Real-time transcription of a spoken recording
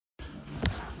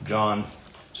John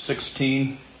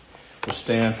 16. We'll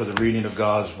stand for the reading of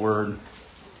God's Word.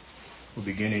 We're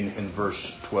beginning in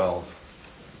verse 12.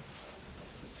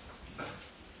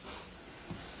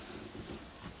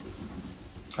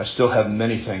 I still have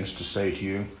many things to say to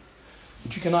you,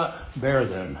 but you cannot bear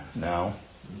them now.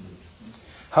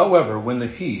 However, when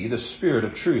the Spirit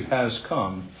of truth, has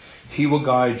come, he will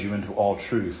guide you into all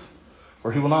truth.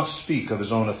 For he will not speak of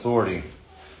his own authority,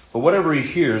 but whatever he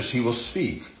hears he will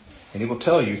speak, and he will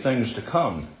tell you things to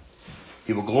come.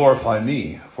 He will glorify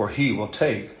me, for he will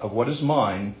take of what is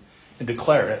mine and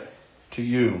declare it to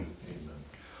you. Amen.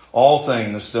 All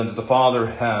things that the Father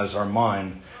has are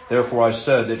mine. Therefore I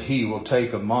said that he will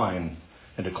take of mine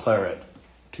and declare it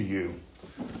to you.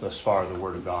 Thus far the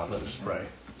word of God. Let us pray.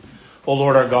 O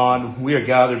Lord our God, we are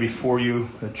gathered before you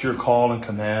at your call and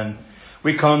command.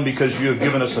 We come because you have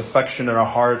given us affection in our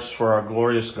hearts for our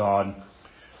glorious God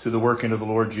through the working of the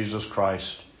Lord Jesus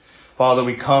Christ. Father,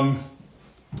 we come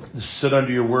to sit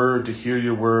under your word, to hear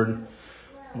your word.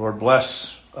 Lord,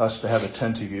 bless us to have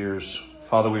attentive ears.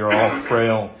 Father, we are all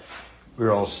frail. We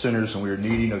are all sinners, and we are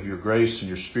needing of your grace and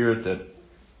your Spirit,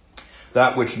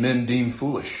 that which men deem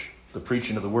foolish, the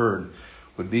preaching of the word,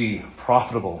 would be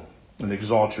profitable and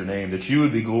exalt your name, that you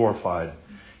would be glorified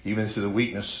even through the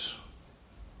weakness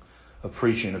of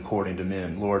preaching according to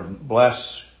men. Lord,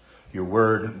 bless your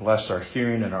word, bless our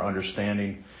hearing and our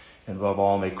understanding, and above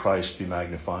all, may Christ be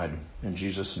magnified. In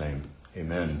Jesus' name,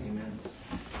 amen. Amen.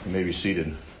 You may be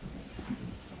seated.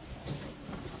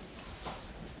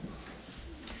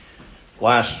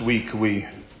 Last week we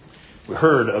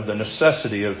heard of the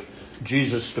necessity of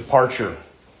Jesus' departure.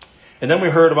 And then we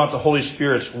heard about the Holy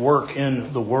Spirit's work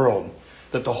in the world,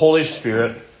 that the Holy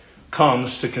Spirit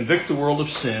comes to convict the world of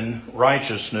sin,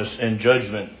 righteousness, and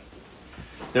judgment.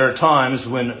 There are times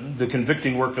when the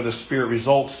convicting work of the Spirit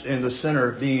results in the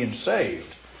sinner being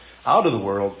saved out of the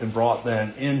world and brought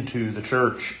then into the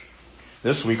church.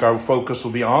 This week our focus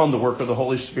will be on the work of the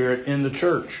Holy Spirit in the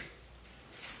church.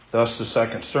 Thus the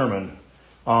second sermon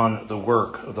on the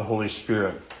work of the Holy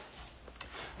Spirit.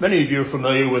 Many of you are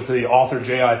familiar with the author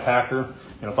J.I. Packer.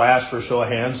 And if I ask for a show of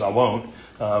hands, I won't.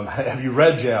 Have you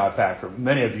read J.I. Packer?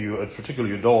 Many of you,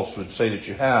 particularly adults, would say that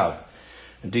you have.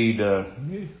 Indeed,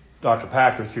 Dr.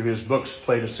 Packer, through his books,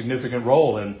 played a significant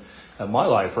role in my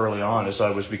life early on as I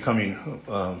was becoming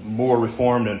more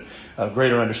reformed and a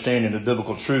greater understanding of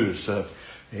biblical truths.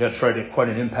 He had quite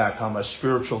an impact on my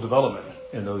spiritual development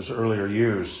in those earlier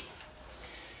years.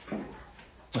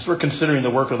 As we're considering the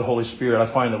work of the Holy Spirit, I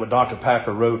find that what Dr.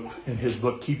 Packer wrote in his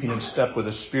book, Keeping in Step with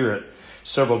the Spirit,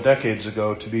 several decades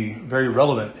ago, to be very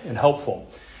relevant and helpful.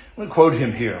 I'm going to quote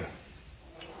him here.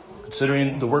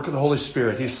 Considering the work of the Holy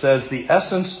Spirit, he says, "The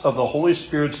essence of the Holy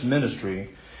Spirit's ministry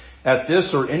at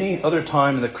this or any other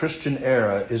time in the Christian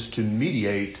era is to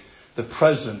mediate the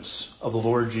presence of the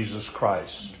Lord Jesus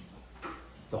Christ."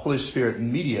 The Holy Spirit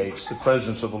mediates the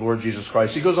presence of the Lord Jesus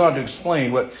Christ. He goes on to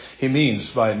explain what he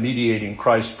means by mediating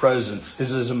Christ's presence.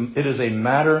 It is a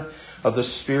matter of the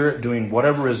Spirit doing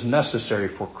whatever is necessary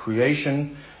for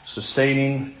creation,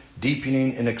 sustaining,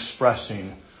 deepening, and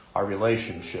expressing our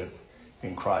relationship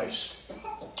in Christ.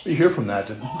 You hear from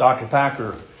that Dr.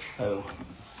 Packer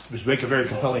make a very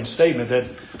compelling statement that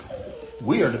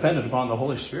we are dependent upon the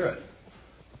Holy Spirit.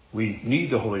 We need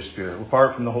the Holy Spirit.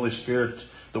 Apart from the Holy Spirit,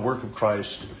 the work of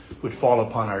Christ would fall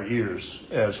upon our ears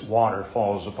as water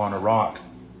falls upon a rock.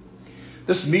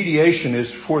 This mediation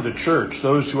is for the church,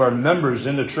 those who are members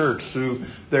in the church through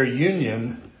their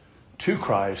union to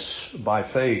Christ by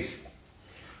faith.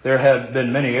 There have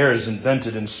been many errors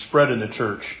invented and spread in the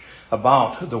church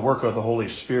about the work of the Holy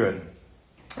Spirit.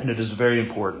 And it is very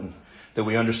important that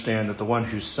we understand that the one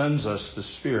who sends us the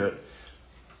Spirit,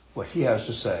 what he has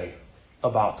to say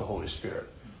about the Holy Spirit,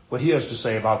 what he has to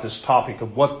say about this topic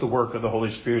of what the work of the Holy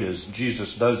Spirit is.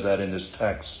 Jesus does that in this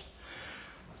text.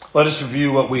 Let us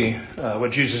review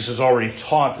what Jesus has already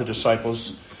taught the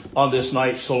disciples on this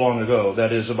night so long ago,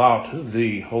 that is about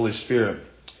the Holy Spirit.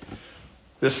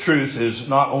 This truth is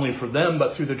not only for them,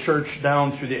 but through the church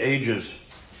down through the ages.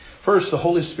 First, the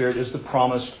Holy Spirit is the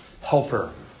promised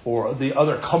helper, or the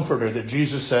other comforter that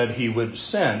Jesus said he would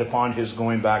send upon his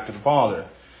going back to the Father.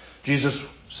 Jesus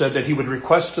said that he would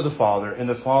request to the Father, and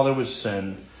the Father would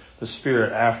send the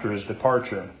Spirit after his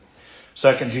departure.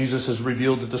 Second, Jesus has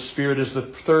revealed that the Spirit is the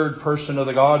third person of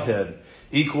the Godhead,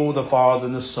 equal with the Father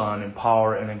and the Son in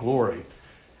power and in glory,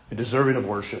 and deserving of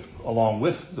worship along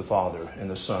with the Father and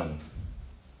the Son.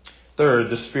 Third,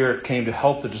 the Spirit came to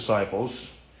help the disciples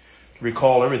to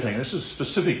recall everything. This is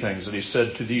specific things that he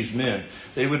said to these men.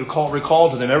 They would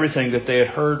recall to them everything that they had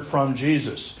heard from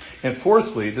Jesus. And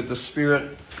fourthly, that the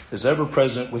Spirit is ever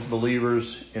present with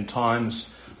believers in times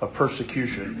of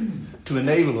persecution to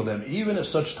enable them, even at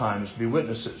such times, to be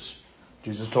witnesses.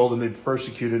 Jesus told them they'd be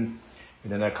persecuted,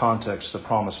 and in that context, the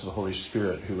promise of the Holy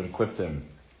Spirit who would equip them.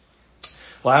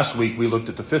 Last week, we looked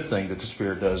at the fifth thing that the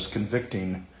Spirit does,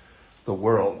 convicting the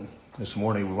world. This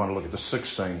morning, we want to look at the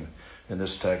sixth thing in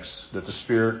this text, that the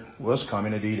Spirit was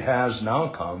coming, indeed has now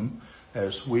come,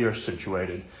 as we are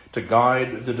situated, to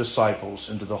guide the disciples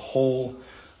into the whole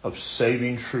of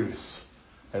saving truth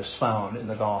as found in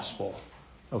the gospel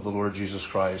of the Lord Jesus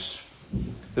Christ.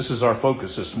 This is our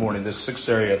focus this morning, this sixth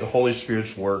area, the Holy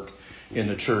Spirit's work in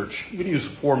the church. I'm going to use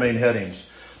four main headings.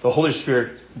 The Holy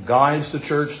Spirit guides the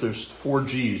church. There's 4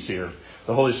 G's here.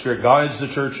 The Holy Spirit guides the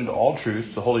church into all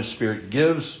truth. The Holy Spirit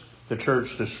gives the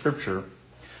church the Scripture.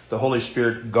 The Holy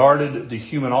Spirit guarded the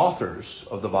human authors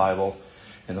of the Bible.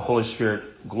 And the Holy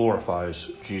Spirit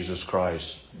glorifies Jesus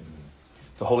Christ.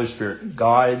 The Holy Spirit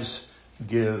guides,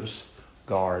 gives,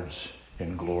 guards,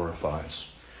 and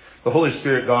glorifies. The Holy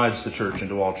Spirit guides the church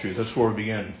into all truth. That's where we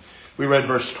begin. We read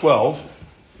verse 12.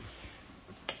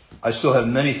 I still have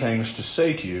many things to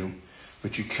say to you,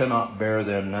 but you cannot bear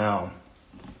them now.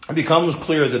 It becomes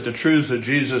clear that the truths that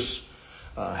Jesus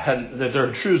there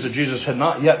are truths that Jesus had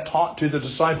not yet taught to the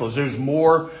disciples. There's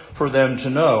more for them to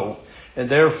know, and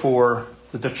therefore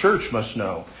that the church must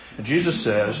know. And Jesus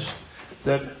says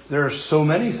that there are so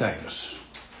many things.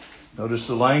 Notice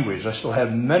the language. I still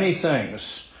have many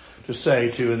things to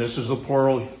say to, and this is the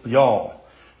plural, y'all.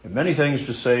 And many things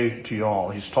to say to y'all.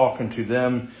 He's talking to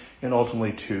them and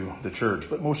ultimately to the church,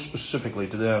 but most specifically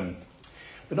to them.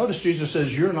 But notice Jesus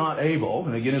says, you're not able,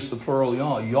 and again it's the plural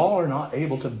y'all. Y'all are not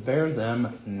able to bear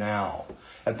them now.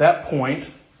 At that point,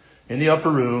 in the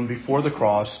upper room before the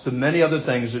cross, the many other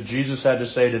things that Jesus had to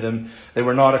say to them, they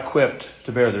were not equipped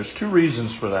to bear. There's 2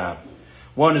 reasons for that.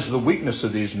 One is the weakness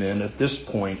of these men at this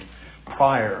point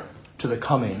prior to the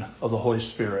coming of the Holy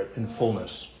Spirit in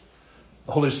fullness.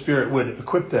 The Holy Spirit would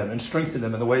equip them and strengthen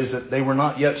them in the ways that they were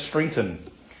not yet strengthened.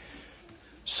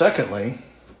 Secondly,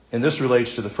 and this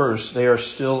relates to the first, they are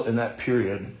still in that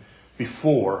period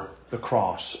before the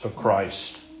cross of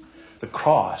Christ. The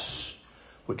cross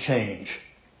would change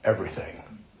everything.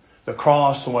 The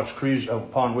cross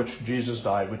upon which Jesus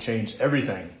died would change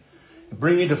everything,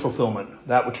 bringing to fulfillment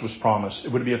that which was promised.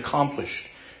 It would be accomplished,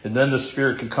 and then the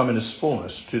Spirit could come in His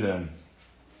fullness to them.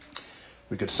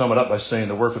 We could sum it up by saying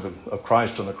the work of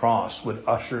Christ on the cross would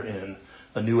usher in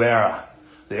a new era.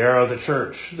 The era of the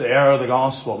church, the era of the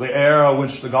gospel, the era in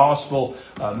which the gospel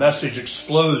message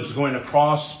explodes, going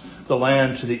across the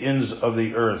land to the ends of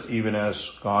the earth, even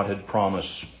as God had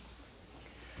promised.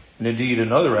 And indeed,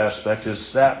 another aspect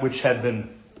is that which had been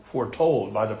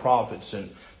foretold by the prophets in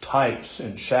types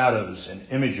and shadows and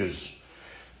images,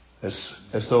 as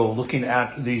though looking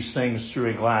at these things through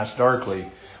a glass darkly,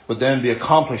 would then be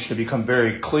accomplished and become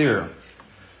very clear.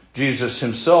 Jesus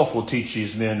himself will teach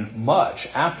these men much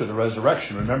after the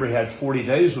resurrection. Remember, he had 40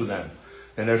 days with them,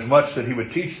 and there's much that he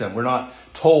would teach them. We're not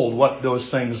told what those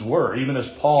things were. Even as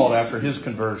Paul, after his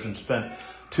conversion, spent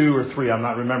 2 or 3, I'm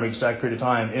not remembering exact period of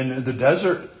time, in the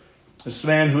desert. This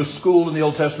man who was schooled in the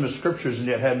Old Testament scriptures and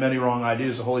yet had many wrong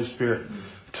ideas, the Holy Spirit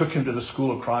took him to the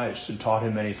school of Christ and taught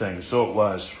him many things. So it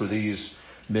was for these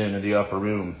men in the upper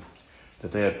room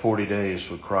that they had 40 days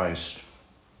with Christ.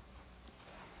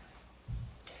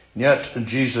 And yet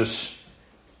Jesus,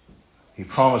 he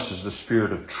promises the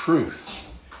Spirit of truth.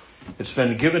 It's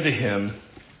been given to him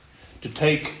to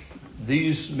take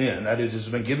these men, that is, it has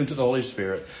been given to the Holy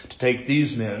Spirit, to take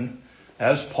these men,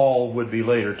 as Paul would be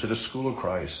later, to the school of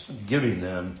Christ, giving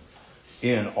them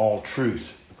in all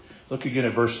truth. Look again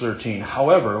at verse 13.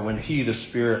 However, when he, the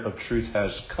Spirit of truth,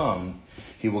 has come,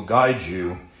 he will guide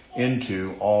you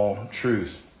into all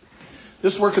truth.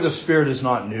 This work of the Spirit is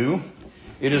not new.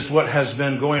 It is what has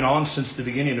been going on since the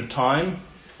beginning of time.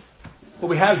 What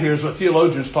we have here is what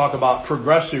theologians talk about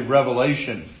progressive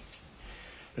revelation.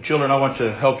 The children, I want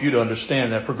to help you to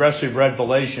understand that progressive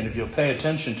revelation, if you'll pay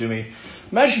attention to me.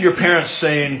 Imagine your parents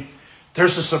saying,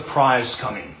 there's a surprise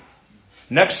coming.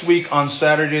 Next week on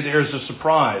Saturday, there's a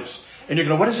surprise. And you're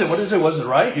going, what is it? What is it? Was it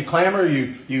right? You clamor,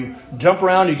 you jump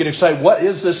around, you get excited. What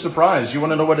is this surprise? You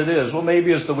want to know what it is. Well,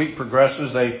 maybe as the week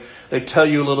progresses, they tell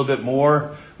you a little bit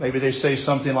more. Maybe they say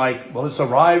something like, well, it's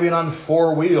arriving on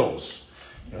 4 wheels.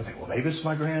 You think, well, maybe it's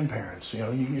my grandparents.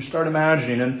 You start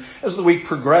imagining. And as the week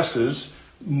progresses,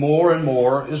 more and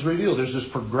more is revealed. There's this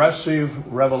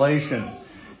progressive revelation.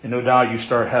 And no doubt you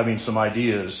start having some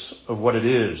ideas of what it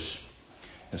is.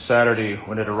 And Saturday,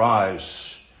 when it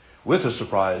arrives with a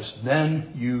surprise,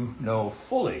 then you know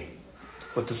fully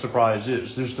what the surprise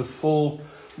is. There's the full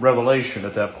revelation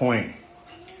at that point.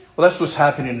 Well, that's what's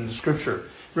happening in the Scripture.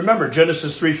 Remember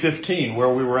Genesis 3:15, where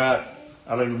we were at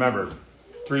I don't remember,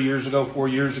 3 years ago, 4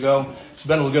 years ago. It's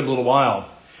been a good little while.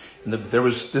 And there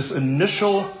was this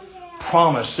initial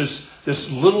promise,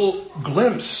 this little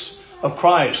glimpse of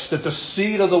Christ, that the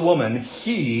seed of the woman,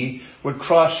 he would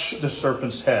crush the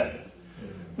serpent's head.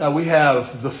 Now we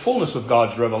have the fullness of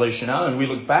God's revelation now, and we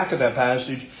look back at that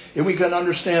passage and we can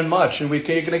understand much and we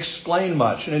can explain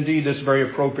much. And indeed, it's very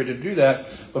appropriate to do that.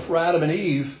 But for Adam and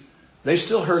Eve, they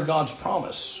still heard God's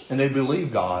promise and they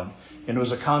believed God, and it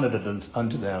was accounted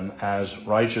unto them as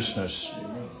righteousness.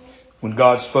 When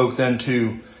God spoke then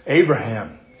to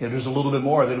Abraham, it was a little bit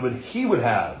more that he would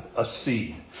have a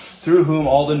seed through whom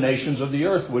all the nations of the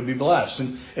earth would be blessed.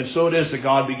 And so it is that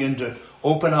God began to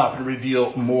open up and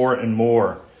reveal more and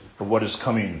more of what is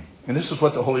coming. And this is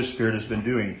what the Holy Spirit has been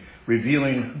doing,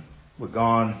 revealing what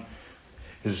God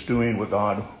is doing, what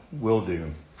God will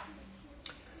do.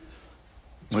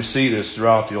 We see this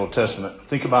throughout the Old Testament.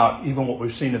 Think about even what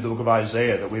we've seen in the book of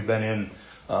Isaiah that we've been in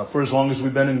for as long as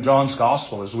we've been in John's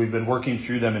Gospel, as we've been working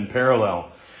through them in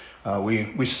parallel.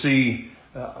 We see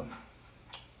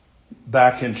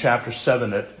back in chapter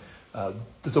 7 that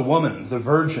the woman, the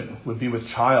virgin, would be with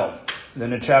child. And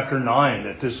then in chapter 9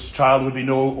 that this child would be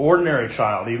no ordinary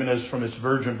child, even as from its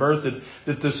virgin birth,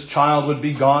 that this child would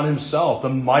be God himself, the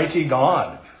mighty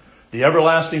God, the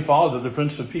everlasting Father, the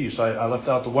Prince of Peace. I left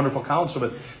out the wonderful counsel,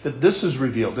 but that this is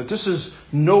revealed, that this is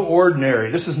no ordinary,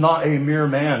 this is not a mere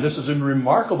man, this is a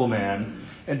remarkable man.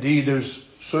 Indeed, there's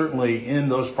certainly in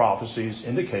those prophecies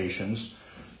indications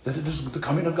that it is the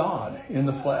coming of God in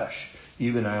the flesh,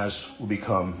 even as will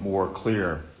become more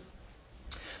clear.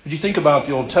 But you think about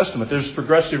the Old Testament, there's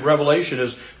progressive revelation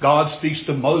as God speaks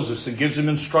to Moses and gives him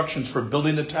instructions for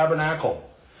building the tabernacle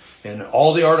and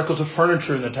all the articles of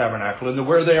furniture in the tabernacle and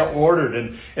where they are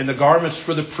ordered and the garments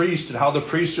for the priest and how the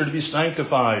priests are to be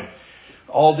sanctified.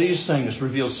 All these things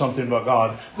reveal something about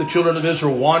God. The children of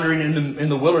Israel wandering in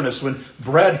the wilderness when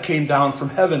bread came down from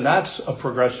heaven. That's a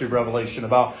progressive revelation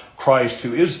about Christ,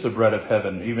 who is the bread of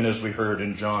heaven, even as we heard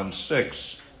in John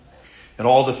 6. And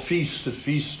all the feast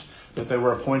that they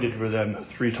were appointed for them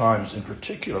 3 times, and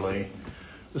particularly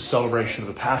the celebration of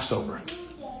the Passover.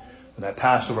 And that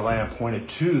Passover lamb pointed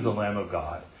to the Lamb of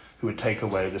God who would take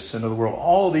away the sin of the world.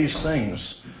 All these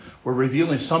things were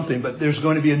revealing something, but there's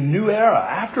going to be a new era.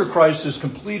 After Christ is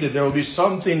completed, there will be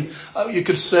something, you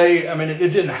could say, I mean, it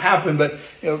didn't happen, but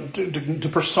to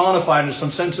personify it in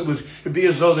some sense, it would be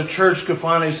as though the church could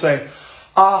finally say,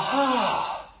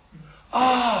 aha,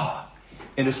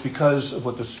 and it's because of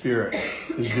what the Spirit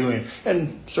is doing.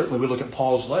 And certainly we look at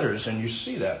Paul's letters and you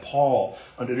see that. Paul,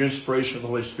 under the inspiration of the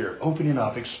Holy Spirit, opening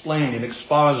up, explaining,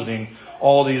 expositing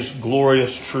all these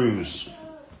glorious truths.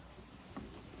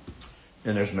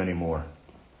 And there's many more.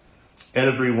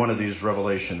 Every one of these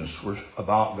revelations were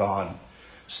about God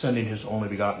sending his only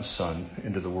begotten Son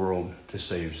into the world to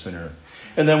save sinner.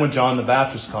 And then when John the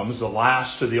Baptist comes, the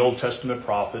last of the Old Testament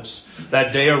prophets,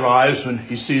 that day arrives when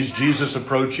he sees Jesus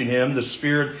approaching him. The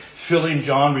Spirit filling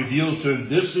John reveals to him,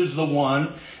 this is the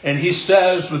one. And he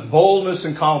says with boldness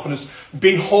and confidence,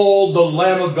 behold the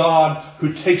Lamb of God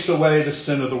who takes away the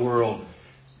sin of the world.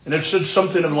 And it said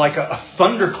something of like a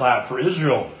thunderclap for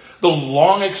Israel. The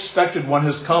long expected one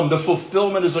has come. The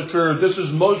fulfillment has occurred. This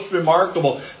is most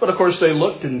remarkable. But of course they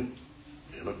looked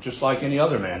just like any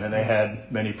other man, and they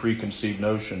had many preconceived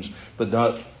notions. But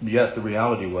not yet the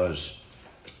reality was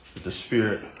that the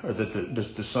Spirit, or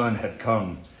that the Son had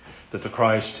come, that the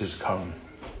Christ has come.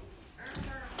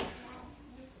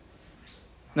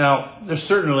 Now, there's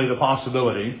certainly the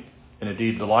possibility, and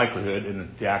indeed the likelihood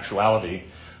and the actuality,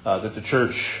 that the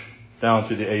church down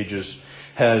through the ages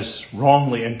has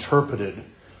wrongly interpreted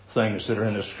things that are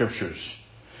in the Scriptures.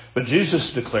 But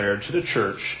Jesus declared to the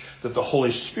church that the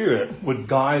Holy Spirit would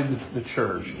guide the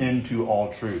church into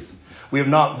all truth. We have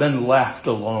not been left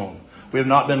alone. We have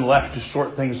not been left to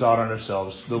sort things out on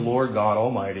ourselves. The Lord God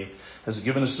Almighty has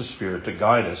given us the Spirit to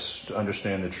guide us to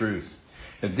understand the truth.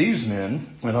 And these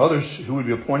men and others who would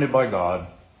be appointed by God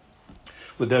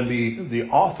would then be the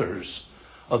authors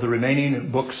of the remaining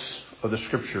books of the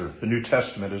Scripture, the New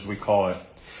Testament as we call it.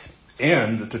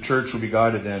 And that the church will be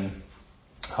guided in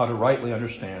how to rightly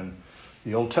understand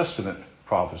the Old Testament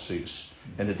prophecies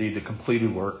and indeed the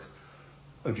completed work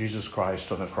of Jesus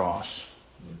Christ on the cross.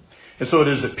 And so it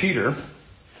is that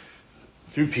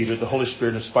through Peter, the Holy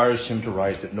Spirit inspires him to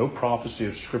write that no prophecy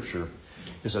of Scripture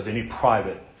is of any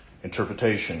private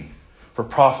interpretation. For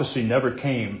prophecy never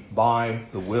came by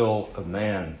the will of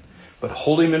man, but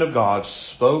holy men of God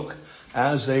spoke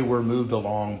as they were moved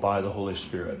along by the Holy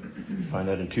Spirit. Find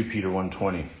that in 2 Peter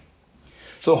 1:20.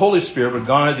 So the Holy Spirit would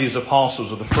guide these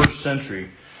apostles of the first century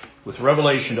with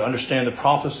revelation to understand the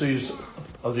prophecies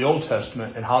of the Old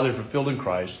Testament and how they're fulfilled in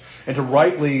Christ, and to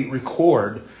rightly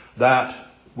record that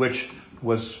which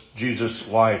was Jesus'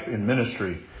 life and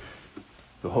ministry.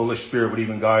 The Holy Spirit would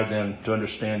even guide them to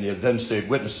understand the events they had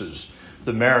witnesses,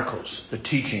 the miracles, the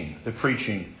teaching, the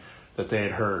preaching that they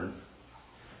had heard.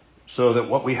 So that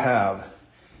what we have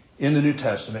in the New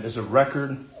Testament is a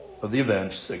record of the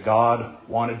events that God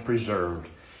wanted preserved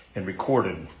and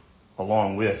recorded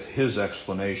along with his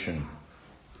explanation.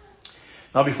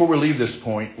 Now, before we leave this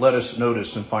point, let us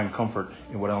notice and find comfort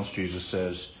in what else Jesus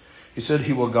says. He said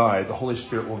he will guide, the Holy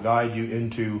Spirit will guide you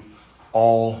into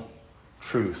all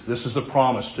truth. This is the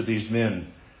promise to these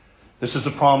men. This is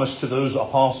the promise to those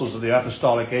apostles of the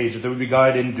apostolic age, that they would be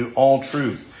guided into all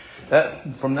truth.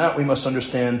 From that we must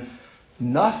understand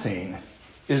nothing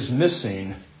is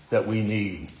missing that we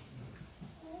need.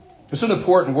 It's an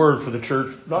important word for the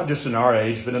church, not just in our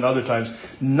age, but in other times.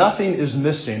 Nothing is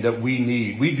missing that we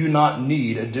need. We do not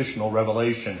need additional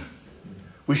revelation.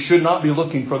 We should not be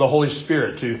looking for the Holy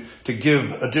Spirit to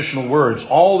give additional words.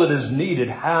 All that is needed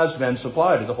has been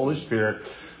supplied. The Holy Spirit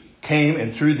came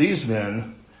and through these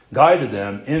men guided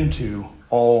them into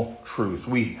all truth.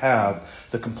 We have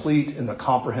the complete and the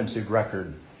comprehensive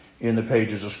record in the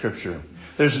pages of Scripture.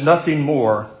 There's nothing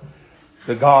more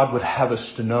that God would have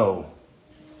us to know.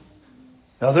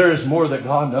 Now, there is more that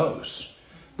God knows.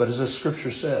 But as the Scripture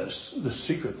says, the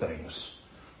secret things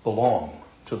belong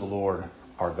to the Lord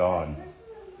our God.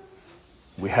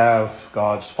 We have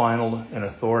God's final and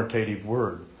authoritative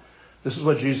word. This is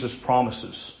what Jesus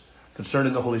promises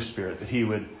concerning the Holy Spirit, that he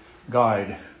would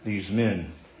guide these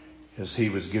men as he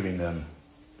was giving them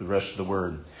the rest of the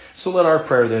word. So let our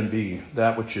prayer then be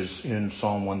that which is in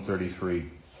Psalm 133.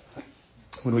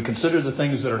 When we consider the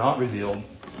things that are not revealed,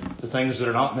 the things that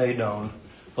are not made known,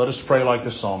 let us pray like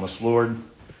the psalmist. Lord,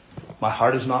 my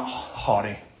heart is not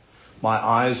haughty, my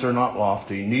eyes are not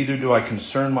lofty, neither do I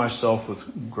concern myself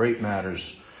with great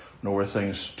matters, nor with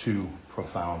things too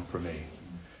profound for me.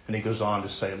 And he goes on to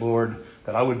say, Lord,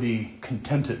 that I would be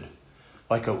contented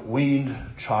like a weaned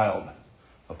child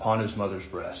upon his mother's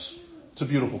breast. It's a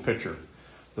beautiful picture.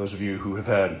 Those of you who have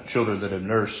had children that have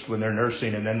nursed, when they're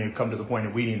nursing and then you come to the point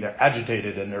of weaning, they're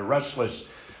agitated and they're restless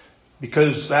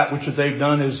because that which they've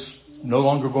done is no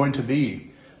longer going to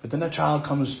be. But then that child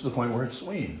comes to the point where it's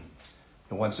weaned.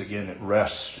 And once again, it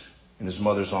rests in his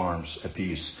mother's arms at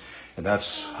peace. And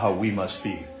that's how we must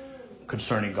be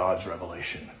concerning God's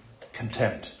revelation.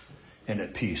 Content and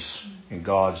at peace in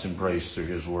God's embrace through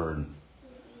his word.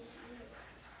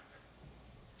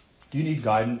 Do you need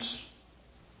guidance?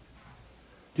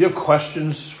 Do you have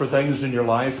questions for things in your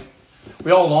life?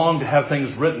 We all long to have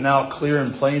things written out clear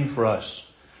and plain for us.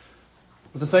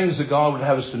 But the things that God would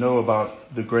have us to know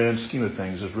about the grand scheme of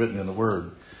things is written in the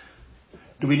Word.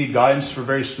 Do we need guidance for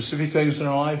very specific things in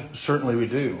our life? Certainly we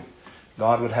do.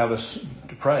 God would have us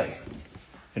to pray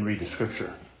and read the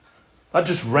Scripture. Not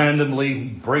just randomly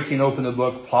breaking open the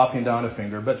book, plopping down a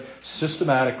finger, but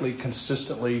systematically,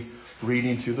 consistently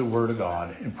reading through the Word of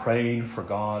God and praying for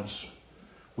God's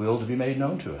will to be made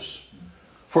known to us.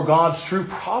 For God, through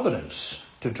providence,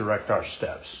 to direct our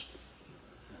steps.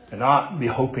 And not be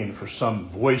hoping for some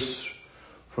voice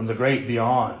from the great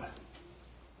beyond.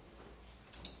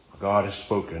 God has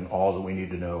spoken all that we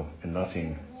need to know, and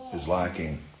nothing is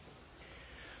lacking.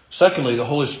 Secondly, the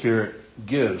Holy Spirit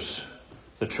gives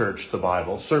the church the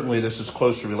Bible. Certainly this is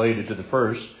closely related to the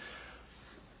first.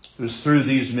 It was through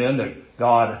these men that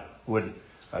God would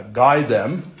guide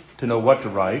them to know what to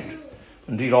write.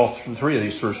 Indeed, all three of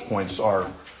these first points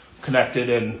are connected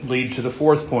and lead to the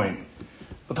fourth point.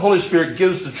 But the Holy Spirit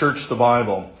gives the church the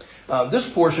Bible. This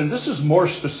portion, this is more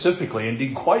specifically,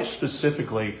 indeed quite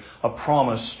specifically, a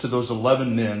promise to those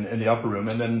 11 men in the upper room.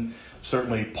 And then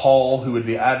certainly Paul, who would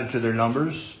be added to their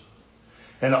numbers.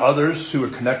 And others who were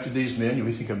connected to these men.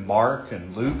 We think of Mark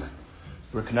and Luke,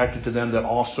 who were connected to them, that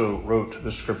also wrote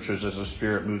the Scriptures as the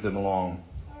Spirit moved them along.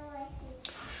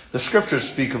 The Scriptures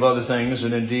speak of other things,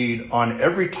 and indeed on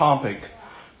every topic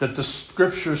that the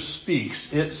Scripture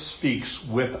speaks, it speaks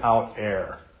without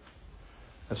error.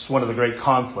 That's one of the great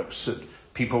conflicts, that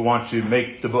people want to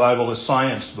make the Bible a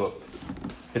science book.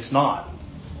 It's not.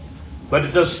 But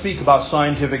it does speak about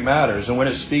scientific matters, and when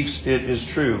it speaks, it is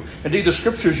true. Indeed, the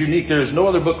Scripture is unique. There is no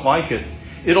other book like it.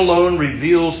 It alone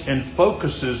reveals and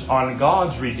focuses on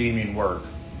God's redeeming work.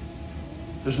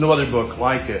 There's no other book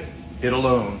like it. It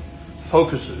alone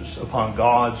focuses upon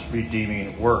God's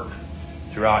redeeming work.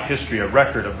 Throughout history, a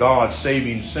record of God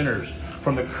saving sinners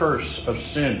from the curse of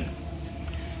sin.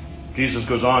 Jesus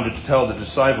goes on to tell the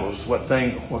disciples what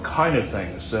kind of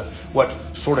things, what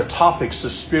sort of topics the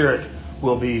Spirit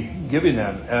will be giving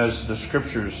them as the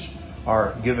Scriptures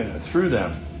are given through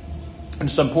them. And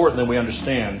it's important that we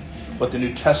understand what the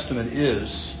New Testament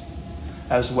is,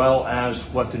 as well as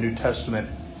what the New Testament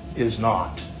is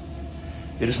not.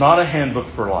 It is not a handbook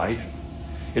for life.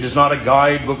 It is not a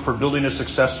guidebook for building a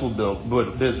successful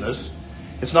business.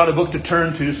 It's not a book to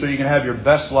turn to so you can have your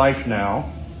best life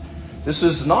now. This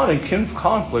is not in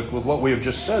conflict with what we have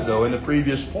just said, though, in the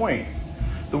previous point.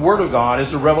 The Word of God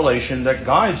is a revelation that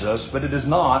guides us, but it is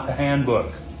not a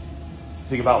handbook.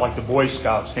 Think about like the Boy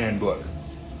Scouts handbook,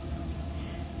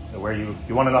 where you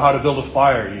want to know how to build a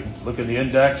fire. You look in the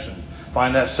index and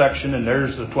find that section, and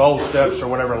there's the 12 steps or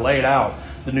whatever laid out.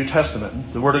 The New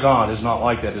Testament, the Word of God, is not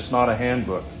like that. It's not a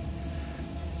handbook.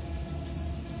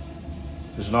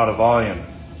 It's not a volume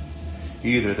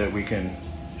either that we can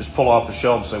just pull off the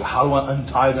shelf and say, well, how do I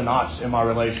untie the knots in my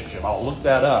relationship? I'll look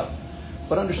that up.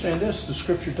 But understand this, the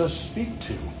Scripture does speak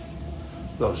to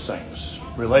those things,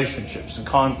 relationships and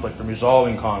conflict and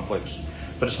resolving conflicts.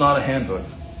 But it's not a handbook.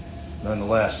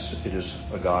 Nonetheless, it is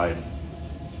a guide.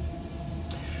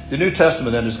 The New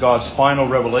Testament then is God's final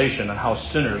revelation on how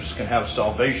sinners can have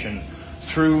salvation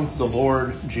through the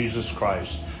Lord Jesus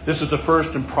Christ. This is the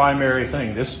first and primary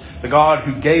thing. The God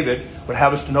who gave it would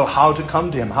have us to know how to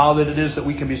come to Him, how that it is that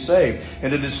we can be saved,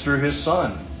 and it is through His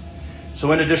Son.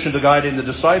 So in addition to guiding the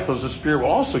disciples, the Spirit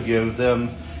will also give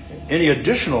them any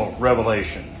additional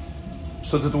revelation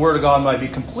so that the Word of God might be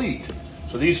complete.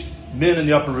 So these men in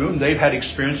the upper room, they've had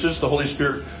experiences. The Holy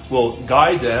Spirit will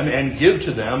guide them and give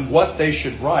to them what they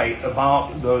should write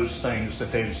about those things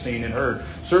that they've seen and heard.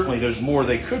 Certainly there's more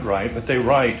they could write, but they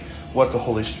write what the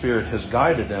Holy Spirit has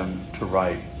guided them to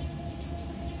write.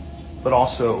 But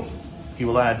also, He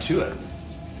will add to it,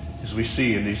 as we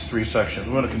see in these three sections.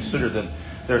 We want to consider that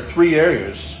there are three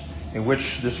areas in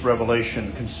which this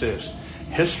revelation consists: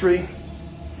 history,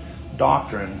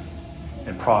 doctrine,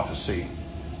 and prophecy.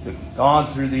 That God,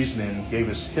 through these men, gave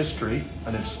us history,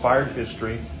 an inspired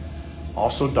history,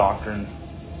 also doctrine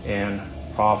and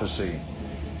prophecy.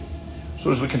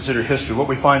 So as we consider history, what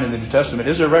we find in the New Testament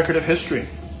is a record of history.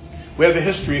 We have a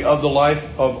history of the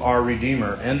life of our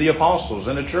Redeemer and the apostles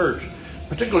and the church.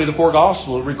 Particularly the four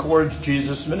Gospels records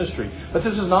Jesus' ministry. But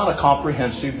this is not a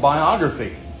comprehensive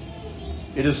biography.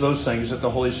 It is those things that the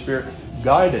Holy Spirit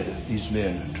guided these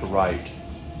men to write.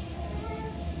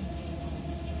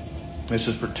 This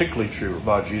is particularly true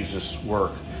about Jesus'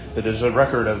 work. It is a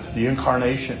record of the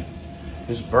incarnation,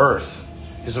 His birth,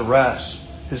 His arrest,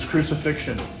 His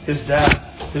crucifixion, His death,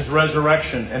 His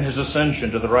resurrection, and His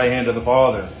ascension to the right hand of the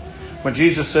Father. When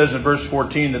Jesus says in verse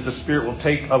 14 that the Spirit will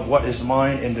take of what is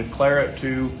mine and declare it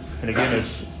to, and again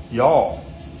it's y'all,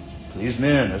 these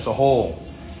men as a whole,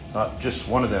 not just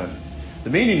one of them.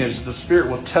 The meaning is that the Spirit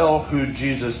will tell who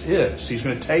Jesus is. He's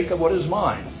going to take of what is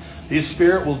mine. The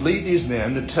Spirit will lead these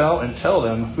men to tell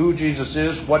them who Jesus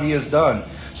is, what He has done,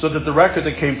 so that the record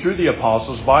that came through the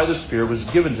apostles by the Spirit was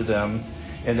given to them,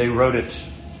 and they wrote it.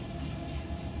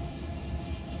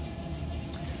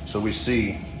 So we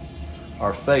see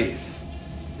our faith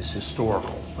is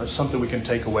historical. That's something we can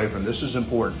take away from this. This is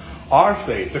important. Our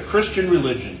faith, the Christian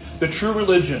religion, the true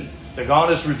religion that God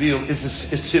has revealed,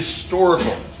 it's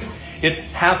historical. It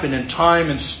happened in time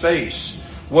and space.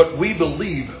 What we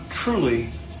believe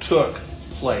truly took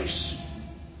place.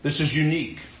 This is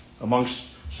unique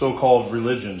amongst so-called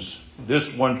religions.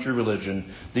 This one true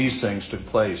religion, these things took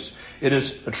place. It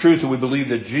is a truth that we believe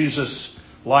that Jesus'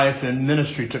 life and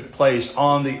ministry took place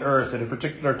on the earth at a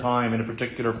particular time in a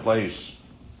particular place.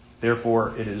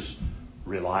 Therefore, it is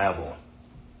reliable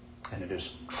and it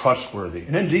is trustworthy.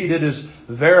 And indeed, it is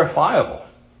verifiable.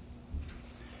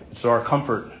 And so our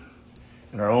comfort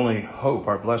and our only hope,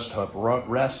 our blessed hope,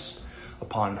 rests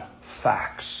upon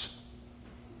facts.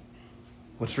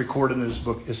 What's recorded in this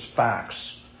book is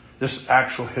facts. This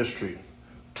actual history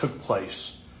took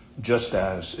place just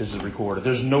as is recorded.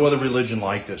 There's no other religion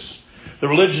like this. The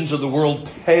religions of the world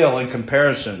pale in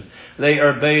comparison. They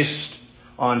are based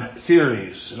on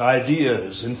theories and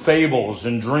ideas and fables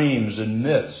and dreams and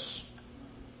myths.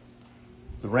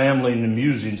 The rambling and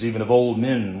musings even of old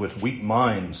men with weak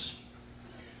minds.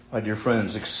 My dear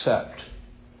friends, accept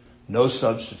no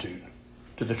substitute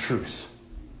to the truth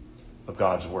of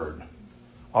God's Word.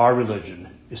 Our religion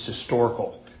is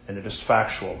historical and it is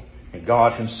factual. And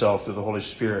God Himself, through the Holy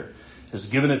Spirit, has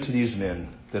given it to these men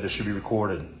that it should be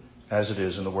recorded as it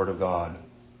is in the Word of God.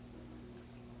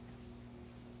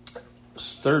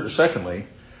 Secondly,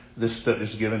 this that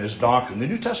is given is doctrine. The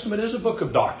New Testament is a book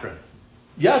of doctrine.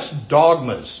 Yes,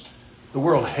 dogmas. The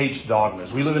world hates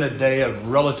dogmas. We live in a day of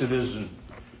relativism.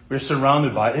 We're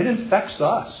surrounded by it. It infects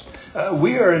us.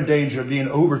 We are in danger of being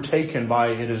overtaken by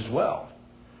it as well,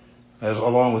 as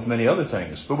along with many other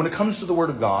things. But when it comes to the Word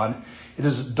of God, It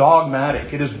is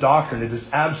dogmatic. It is doctrine. It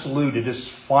is absolute. It is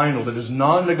final. It is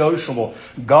non-negotiable.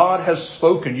 God has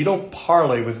spoken. You don't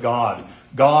parley with God.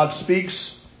 God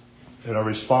speaks, and our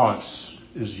response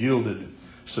is yielded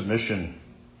submission.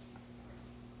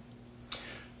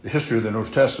 The history of the New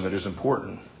Testament is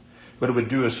important, but it would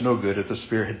do us no good if the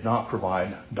Spirit did not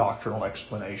provide doctrinal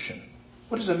explanation.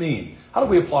 What does it mean? How do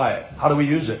we apply it? How do we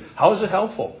use it? How is it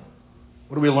helpful?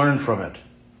 What do we learn from it?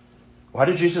 Why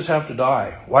did Jesus have to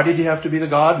die? Why did he have to be the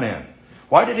God-man?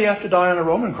 Why did he have to die on a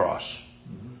Roman cross?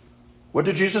 What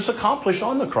did Jesus accomplish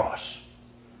on the cross?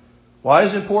 Why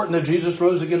is it important that Jesus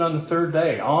rose again on the third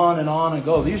day? On and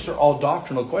go. These are all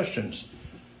doctrinal questions.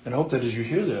 And I hope that as you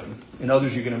hear them, and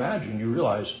others you can imagine, you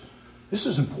realize this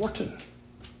is important.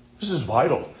 This is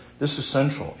vital. This is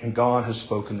central. And God has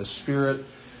spoken. The Spirit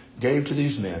gave to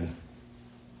these men,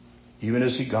 even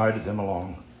as he guided them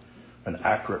along, an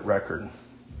accurate record.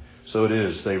 So it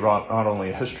is. They wrote not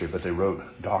only a history, but they wrote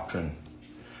doctrine.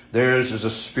 Theirs is a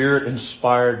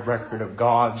Spirit-inspired record of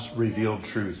God's revealed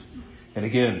truth. And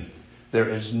again, there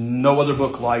is no other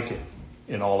book like it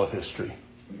in all of history.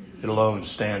 It alone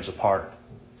stands apart.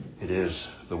 It is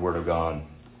the Word of God.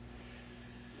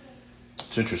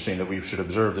 It's interesting that we should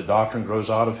observe that doctrine grows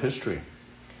out of history.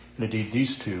 And indeed,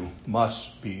 these two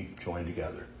must be joined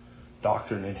together.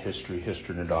 Doctrine and history,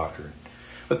 history and doctrine.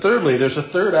 But thirdly, there's a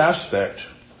third aspect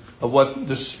of what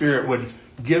the Spirit would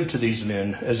give to these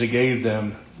men as he gave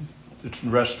them the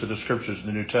rest of the Scriptures in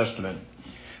the New Testament.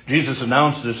 Jesus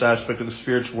announced this aspect of the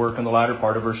Spirit's work in the latter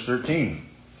part of verse 13.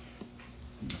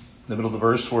 In the middle of the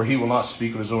verse, for he will not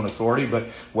speak of his own authority, but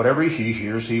whatever he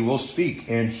hears, he will speak,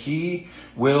 and he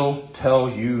will tell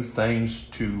you things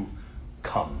to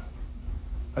come.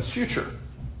 That's future.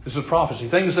 This is prophecy.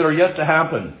 Things that are yet to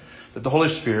happen, that the Holy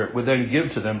Spirit would then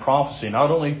give to them prophecy,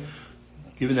 not only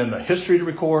giving them a history to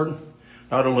record,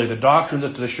 not only the doctrine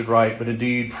that they should write, but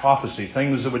indeed prophecy,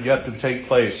 things that would yet to take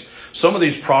place. Some of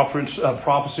these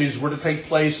prophecies were to take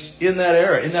place in that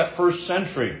era, in that first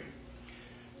century.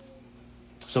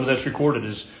 Some of that's recorded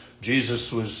as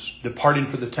Jesus was departing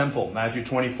for the temple, Matthew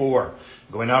 24,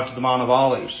 going out to the Mount of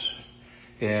Olives.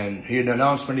 And he had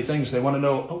announced many things. They want to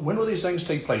know, when will these things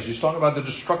take place? He's talking about the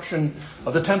destruction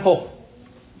of the temple.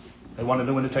 They want to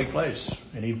know when to take place.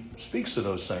 And he speaks to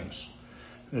those things.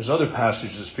 And there's other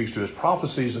passages that speaks to his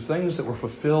prophecies of things that were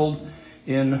fulfilled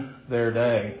in their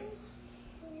day.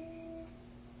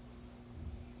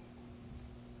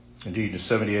 Indeed, in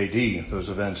 70 AD, those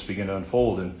events begin to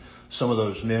unfold, and some of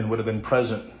those men would have been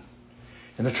present.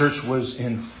 And the church was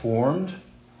informed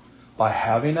by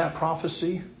having that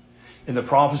prophecy, in the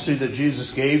prophecy that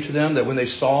Jesus gave to them, that when they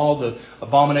saw the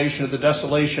abomination of the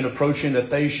desolation approaching, that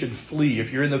they should flee.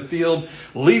 If you're in the field,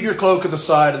 leave your cloak at the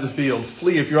side of the field.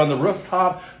 Flee. If you're on the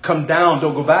rooftop, come down.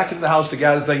 Don't go back into the house to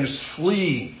gather things.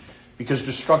 Flee. Because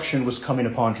destruction was coming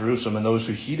upon Jerusalem, and those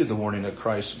who heeded the warning that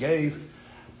Christ gave,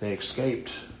 they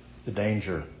escaped the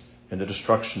danger and the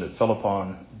destruction that fell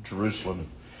upon Jerusalem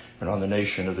and on the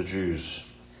nation of the Jews.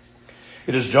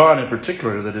 It is John in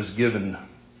particular that is given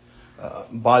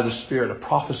by the Spirit a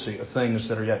prophecy of things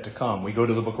that are yet to come. We go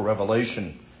to the book of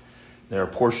Revelation. There are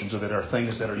portions of it are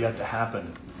things that are yet to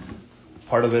happen.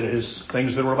 Part of it is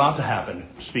things that were about to happen,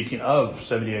 speaking of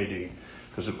 70 AD,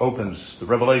 because it opens the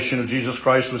revelation of Jesus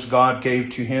Christ which God gave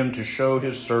to him to show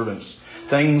his servants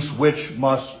things which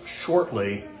must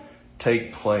shortly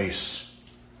take place.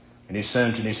 And he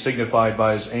sent and he signified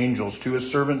by his angels to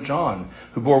his servant John,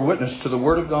 who bore witness to the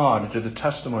word of God and to the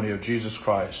testimony of Jesus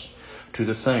Christ, to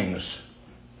the things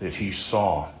that he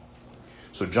saw.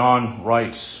 So John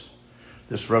writes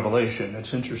this revelation.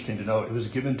 It's interesting to note it was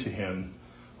given to him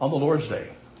on the Lord's Day.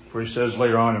 For he says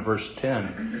later on in verse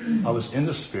 10, I was in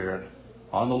the Spirit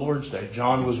on the Lord's Day.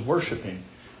 John was worshiping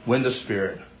when the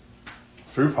Spirit,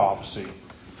 through prophecy,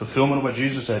 fulfillment of what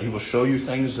Jesus said, he will show you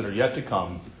things that are yet to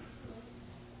come,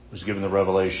 was given the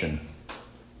revelation.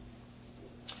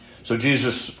 So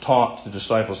Jesus taught the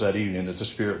disciples that evening that the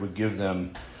Spirit would give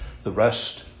them the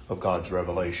rest of God's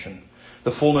revelation.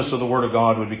 The fullness of the Word of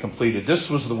God would be completed. This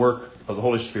was the work of the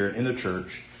Holy Spirit in the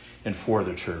church and for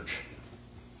the church.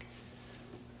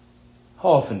 How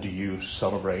often do you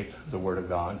celebrate the Word of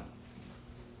God?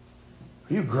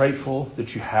 Are you grateful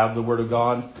that you have the Word of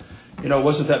God? You know, it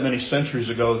wasn't that many centuries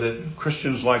ago that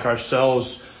Christians like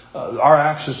ourselves, our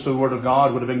access to the Word of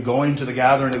God would have been going to the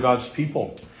gathering of God's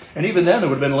people. And even then it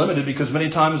would have been limited because many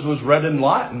times it was read in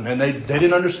Latin and they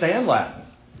didn't understand Latin.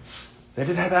 They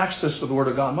didn't have access to the Word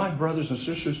of God. My brothers and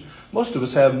sisters, most of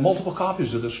us have multiple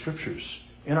copies of the Scriptures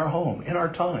in our home, in our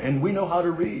tongue, and we know how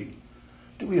to read.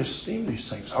 Do we esteem these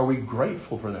things? Are we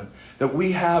grateful for them? That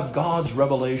we have God's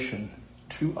revelation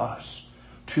to us,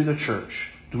 to the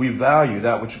church, Do we value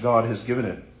that which God has given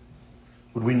it?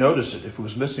 Would we notice it if it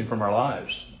was missing from our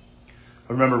lives?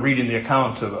 I remember reading the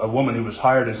account of a woman who was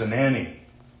hired as a nanny.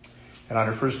 And on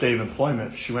her first day of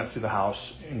employment, she went through the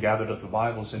house and gathered up the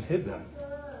Bibles and hid them.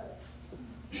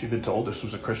 She'd been told this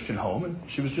was a Christian home, and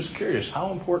she was just curious.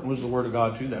 How important was the Word of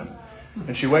God to them?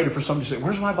 And she waited for somebody to say,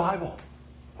 "Where's my Bible?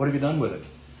 What have you done with it?"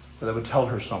 But that would tell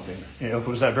her something. If it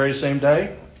was that very same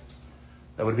day,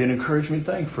 that would be an encouraging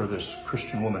thing for this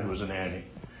Christian woman who was a nanny.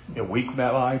 A week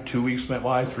went by, 2 weeks went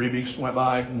by, 3 weeks went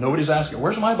by. Nobody's asking,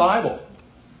 "Where's my Bible?"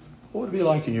 What would it be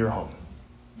like in your home?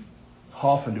 How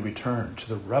often do we turn to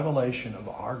the revelation of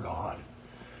our God,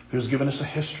 who has given us a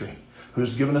history, who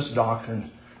has given us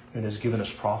doctrine, and has given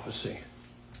us prophecy?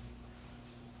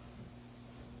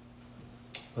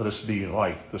 Let us be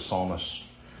like the psalmist,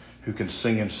 who can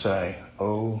sing and say,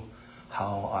 "Oh,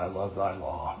 how I love thy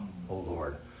law, O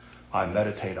Lord. I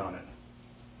meditate on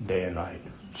it day and night."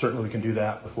 Certainly we can do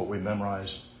that with what we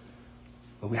memorize,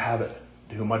 but we have it.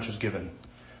 To whom much is given,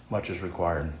 much is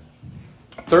required.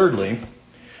 Thirdly,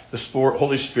 the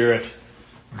Holy Spirit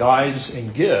guides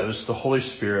and gives. The Holy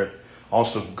Spirit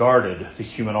also guarded the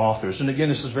human authors. And again,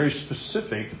 this is very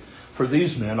specific for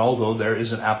these men, although there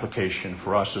is an application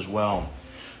for us as well.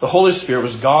 The Holy Spirit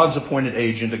was God's appointed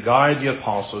agent to guide the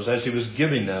apostles as he was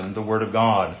giving them the Word of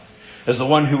God. As the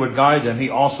one who would guide them, he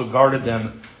also guarded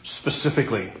them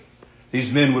specifically.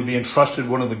 These men would be entrusted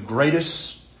one of the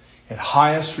greatest and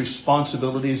highest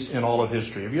responsibilities in all of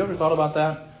history. Have you ever thought about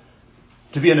that?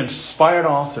 To be an inspired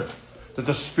author, that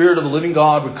the Spirit of the living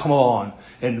God would come along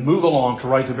and move along to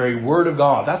write the very Word of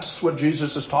God. That's what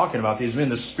Jesus is talking about. These men,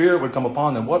 the Spirit would come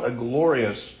upon them. What a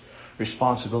glorious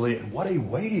responsibility, and what a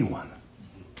weighty one.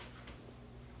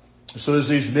 So as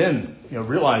these men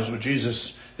realize what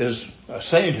Jesus is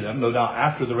saying to them, no doubt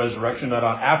after the resurrection, no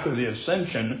doubt after the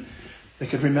ascension, they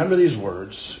could remember these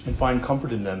words and find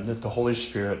comfort in them, that the Holy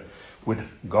Spirit would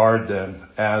guard them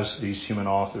as these human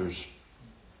authors.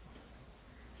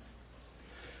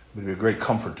 It would be a great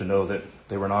comfort to know that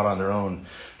they were not on their own.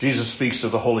 Jesus speaks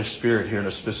of the Holy Spirit here in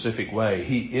a specific way.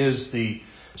 He is the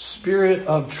Spirit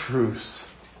of truth.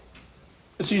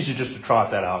 It's easy just to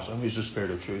trot that out. So he's the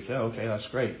Spirit of truth. Yeah, okay, that's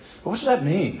great. But what does that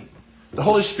mean? The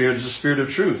Holy Spirit is the Spirit of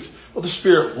truth. Well, the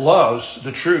Spirit loves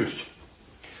the truth.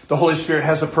 The Holy Spirit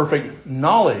has a perfect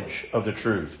knowledge of the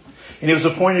truth. And he was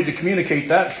appointed to communicate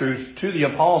that truth to the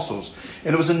apostles.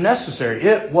 And it was necessary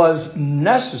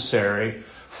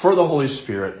for the Holy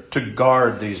Spirit to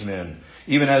guard these men.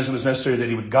 Even as it was necessary that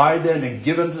he would guide them and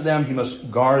give unto them, he must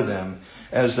guard them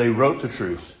as they wrote the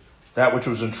truth, that which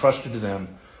was entrusted to them.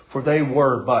 For they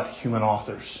were but human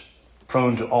authors,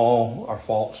 prone to all our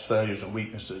faults, failures, and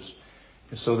weaknesses.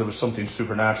 And so there was something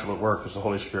supernatural at work as the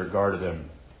Holy Spirit guarded them.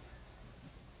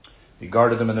 He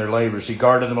guarded them in their labors. He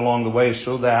guarded them along the way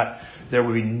so that there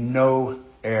would be no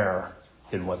error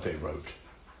in what they wrote.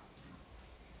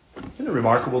 Isn't it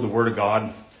remarkable, the Word of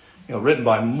God, written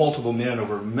by multiple men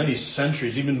over many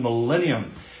centuries, even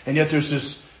millennium, and yet there's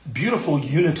this beautiful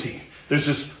unity. There's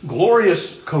this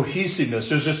glorious cohesiveness.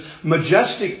 There's this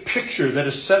majestic picture that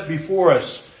is set before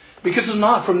us. Because it's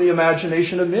not from the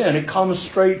imagination of men. It comes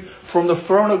straight from the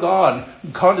throne of God,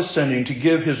 condescending to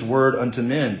give his word unto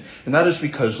men. And that is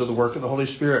because of the work of the Holy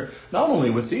Spirit. Not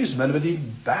only with these men, but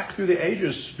back through the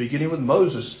ages, beginning with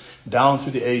Moses, down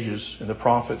through the ages, and the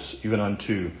prophets, even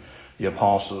unto the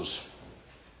apostles.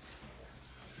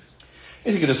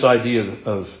 You think of this idea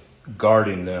of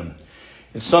guarding them.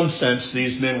 In some sense,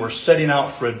 these men were setting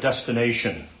out for a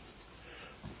destination.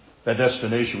 That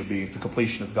destination would be the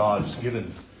completion of God's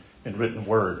given and written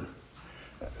word.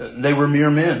 They were mere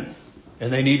men,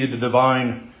 and they needed a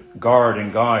divine guard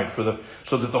and guide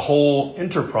so that the whole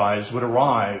enterprise would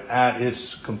arrive at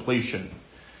its completion.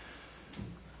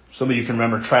 Some of you can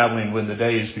remember traveling in the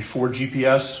days before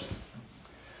GPS.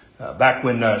 Back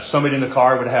when somebody in the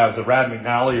car would have the Rad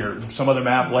McNally or some other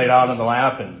map laid out on the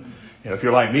lap, and if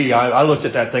you're like me, I looked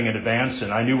at that thing in advance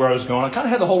and I knew where I was going. I kind of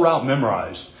had the whole route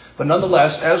memorized. But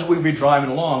nonetheless, as we'd be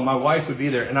driving along, my wife would be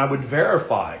there and I would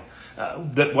verify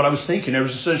that what I was thinking. There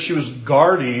was she was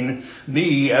guarding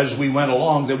me as we went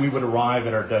along, that we would arrive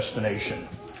at our destination.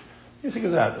 You think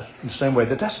of that in the same way.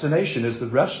 The destination is the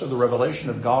rest of the revelation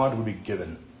of God would be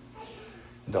given.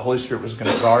 And the Holy Spirit was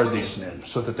going to guard these men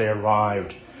so that they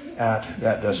arrived at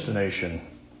that destination.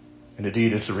 And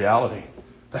indeed, it's a reality.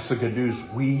 That's the good news.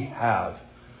 We have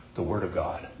the Word of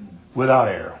God, without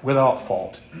error, without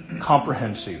fault,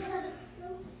 comprehensive.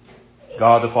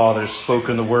 God the Father has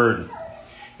spoken the Word,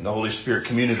 and the Holy Spirit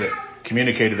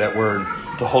communicated that Word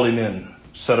to holy men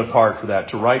set apart for that,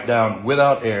 to write down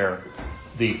without error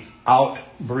the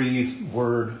out-breathed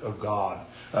Word of God.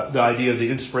 the idea of the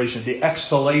inspiration, the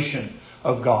exhalation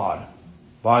of God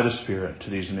by the Spirit to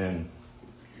these men.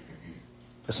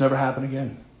 It's never happened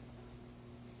again.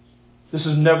 This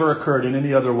has never occurred in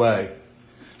any other way.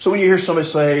 So when you hear somebody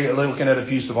say, looking at a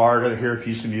piece of art or hear a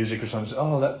piece of music or something, say,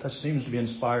 oh, that seems to be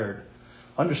inspired.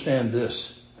 Understand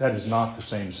this. That is not the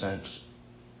same sense.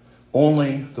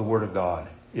 Only the Word of God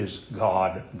is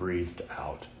God breathed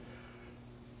out.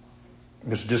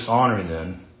 It's dishonoring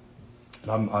then.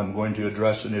 I'm going to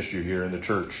address an issue here in the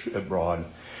church abroad.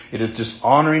 It is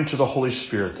dishonoring to the Holy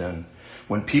Spirit then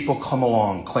when people come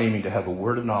along claiming to have a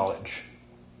word of knowledge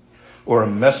or a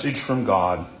message from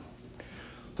God.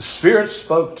 The Spirit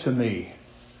spoke to me.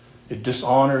 It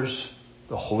dishonors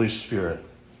the Holy Spirit.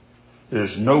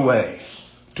 There's no way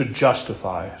to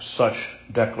justify such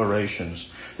declarations.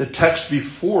 The text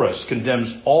before us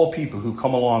condemns all people who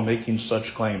come along making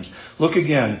such claims. Look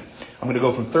again. I'm going to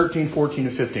go from 13, 14,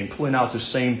 to 15, pulling out the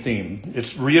same theme.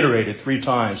 It's reiterated 3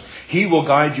 times. He will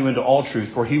guide you into all truth,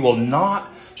 for he will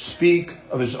not speak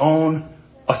of his own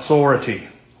authority.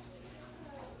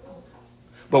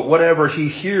 But whatever he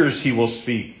hears, he will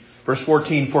speak. Verse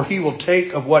 14, for he will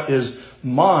take of what is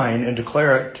mine and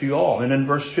declare it to you all. And in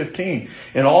verse 15,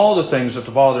 and all the things that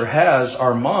the Father has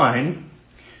are mine.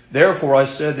 Therefore I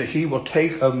said that he will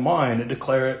take of mine and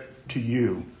declare it to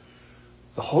you.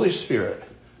 The Holy Spirit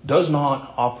does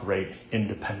not operate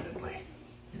independently.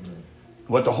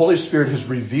 What the Holy Spirit has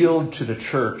revealed to the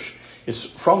church is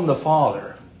from the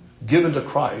Father, given to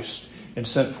Christ, and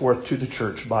sent forth to the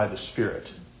church by the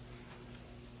Spirit.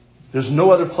 There's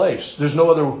no other place. There's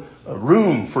no other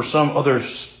room for some other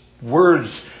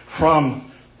words from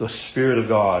the Spirit of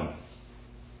God.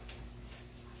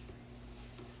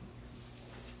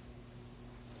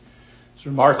 It's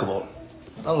remarkable.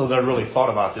 I don't know that I really thought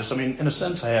about this. I mean, in a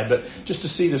sense I had, but just to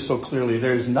see this so clearly,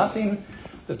 there is nothing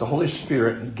that the Holy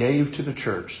Spirit gave to the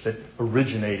church that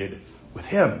originated with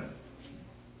Him.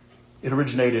 It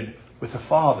originated with the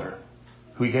Father,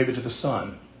 who He gave it to the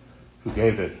Son, who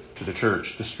gave it to the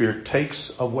church. The Spirit takes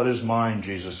of what is mine,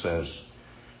 Jesus says,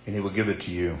 and He will give it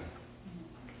to you.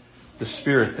 The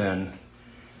Spirit then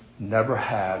never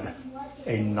had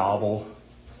a novel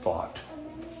thought.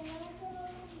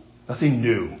 Nothing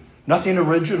new. Nothing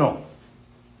original.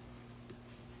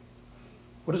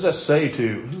 What does that say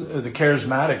to the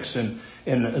charismatics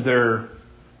and their...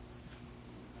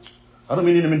 I don't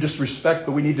mean them in disrespect,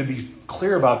 but we need to be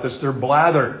clear about this. Their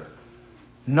blather.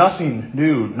 Nothing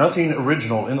new, nothing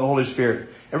original in the Holy Spirit.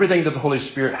 Everything that the Holy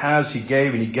Spirit has, He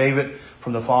gave, and He gave it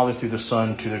from the Father through the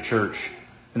Son to the church.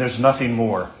 And there's nothing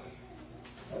more.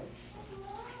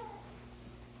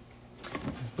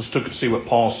 Let's look and see what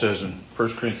Paul says in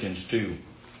 1 Corinthians 2.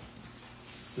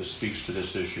 This speaks to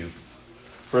this issue.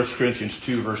 1 Corinthians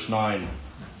 2, verse 9.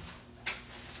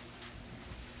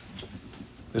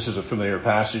 This is a familiar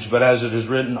passage. But as it is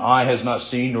written, eye has not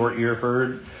seen, nor ear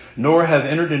heard, nor have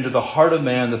entered into the heart of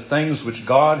man the things which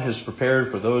God has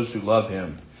prepared for those who love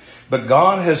Him. But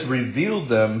God has revealed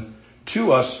them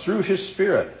to us through His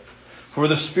Spirit. For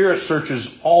the Spirit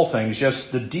searches all things,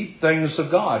 yes, the deep things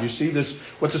of God. You see, this,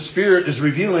 what the Spirit is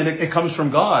revealing, it comes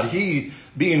from God. He,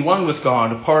 being one with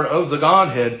God, a part of the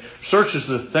Godhead, searches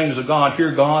the things of God.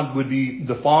 Here God would be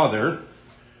the Father,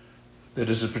 that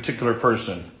is a particular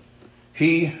person.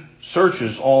 He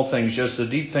searches all things, yes, the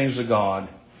deep things of God.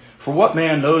 For what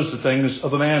man knows the things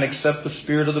of a man except the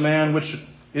Spirit of the man which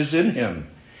is in him?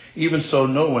 Even so,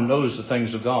 no one knows the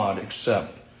things of God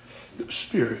except the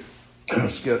Spirit.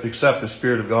 Except the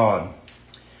Spirit of God.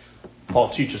 Paul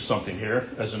teaches something here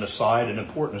as an aside, an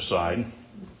important aside,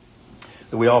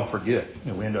 that we all forget,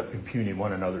 and we end up impugning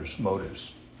one another's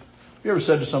motives. Have you ever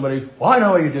said to somebody, well, I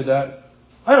know why you did that.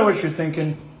 I know what you're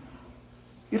thinking.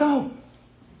 You don't.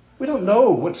 We don't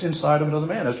know what's inside of another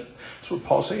man. That's what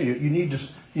Paul's saying. You need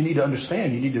to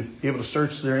understand. You need to be able to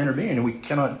search their inner being, and we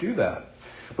cannot do that.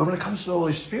 But when it comes to the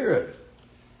Holy Spirit,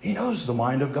 He knows the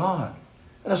mind of God.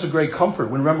 And that's a great comfort.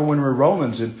 Remember when we were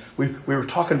Romans and we were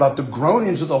talking about the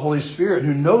groanings of the Holy Spirit,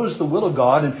 who knows the will of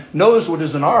God and knows what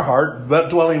is in our heart,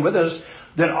 but dwelling with us,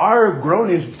 then our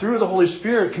groanings through the Holy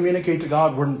Spirit communicate to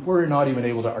God when we're not even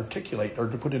able to articulate or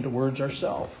to put into words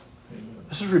ourselves.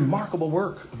 This is remarkable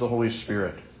work of the Holy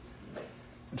Spirit.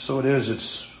 And so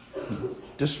it's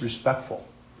disrespectful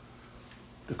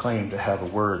to claim to have a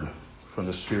word from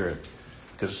the Spirit,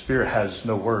 because the Spirit has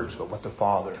no words but what the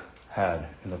Father had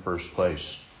in the first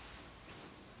place.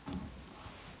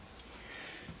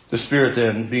 The Spirit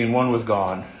then, being one with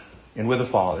God and with the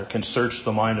Father, can search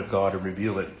the mind of God and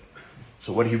reveal it.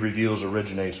 So what He reveals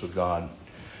originates with God.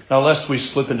 Now, lest we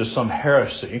slip into some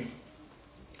heresy,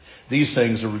 these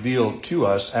things are revealed to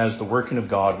us as the working of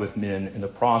God with men in the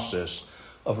process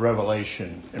of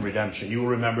revelation and redemption. You will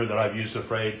remember that I've used the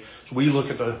phrase, so we look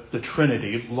at the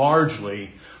Trinity largely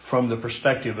from the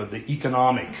perspective of the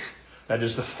economic, that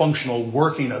is the functional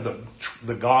working of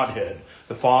the Godhead,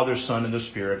 the Father, Son, and the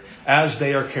Spirit, as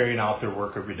they are carrying out their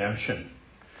work of redemption.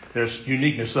 There's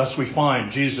uniqueness. Thus we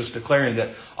find Jesus declaring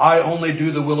that I only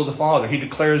do the will of the Father. He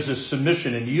declares this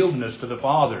submission and yieldedness to the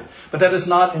Father. But that is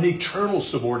not an eternal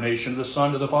subordination of the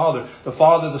Son to the Father. The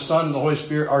Father, the Son, and the Holy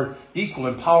Spirit are equal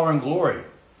in power and glory.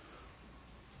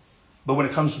 But when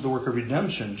it comes to the work of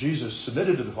redemption, Jesus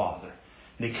submitted to the Father.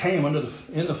 And he came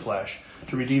in the flesh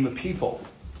to redeem a people.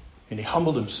 And he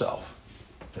humbled himself.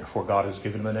 Therefore God has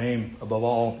given him a name above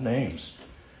all names.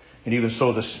 And even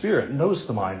so the Spirit knows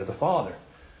the mind of the Father.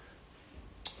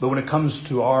 But when it comes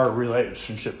to our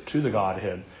relationship to the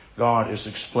Godhead, God is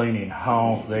explaining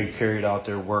how they carried out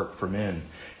their work for men.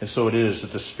 And so it is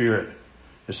that the Spirit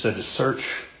is said to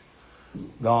search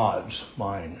God's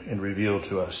mind and reveal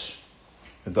to us.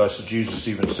 And thus Jesus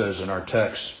even says in our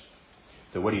text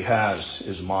that what he has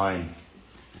is mine.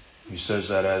 He says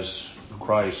that as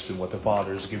Christ and what the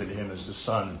Father has given to him as the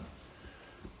Son,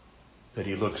 that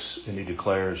he looks and he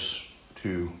declares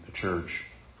to the church.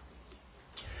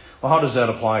 Well, how does that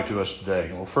apply to us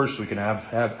today? Well, first we can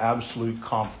have absolute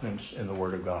confidence in the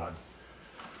Word of God.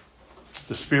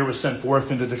 The Spirit was sent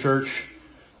forth into the church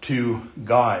to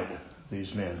guide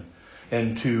these men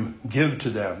and to give to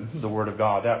them the Word of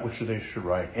God, that which they should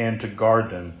write, and to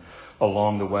guard them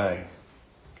along the way.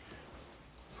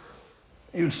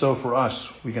 Even so, for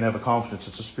us, we can have a confidence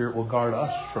that the Spirit will guard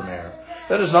us from error.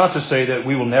 That is not to say that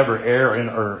we will never err in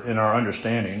our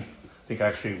understanding. I think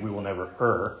actually we will never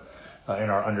err in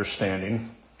our understanding,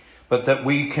 but that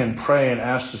we can pray and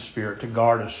ask the Spirit to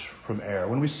guard us from error.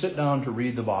 When we sit down to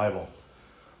read the Bible,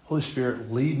 Holy Spirit,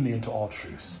 lead me into all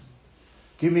truth.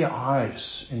 Give me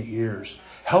eyes and ears.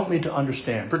 Help me to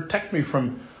understand. Protect me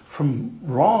from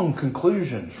wrong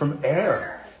conclusions, from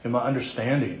error in my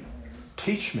understanding.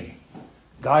 Teach me,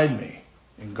 guide me,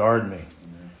 and guard me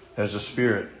as the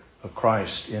Spirit of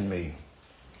Christ in me.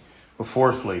 But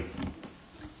fourthly,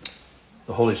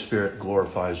 the Holy Spirit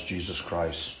glorifies Jesus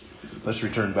Christ. Let's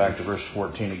return back to verse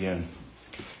 14 again.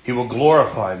 He will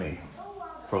glorify me,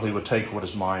 for he will take what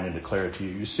is mine and declare it to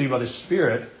you. You see, by the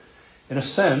Spirit, in a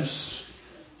sense,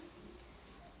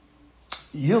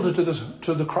 yielded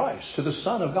to the Christ, to the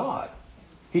Son of God.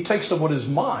 He takes of what is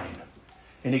mine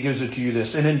and he gives it to you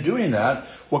this. And in doing that,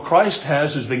 what Christ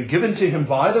has been given to him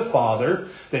by the Father,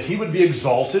 that he would be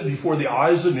exalted before the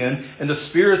eyes of men, and the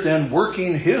Spirit then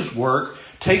working his work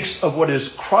takes of what is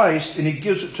Christ and he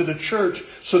gives it to the church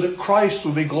so that Christ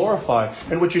will be glorified.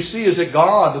 And what you see is that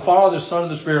God, the Father, the Son,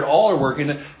 and the Spirit all are working,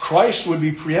 that Christ would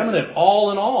be preeminent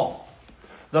all in all.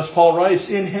 Thus Paul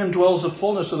writes, in him dwells the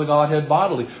fullness of the Godhead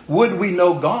bodily. Would we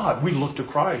know God? We look to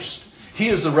Christ. He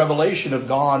is the revelation of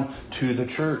God to the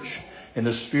church. And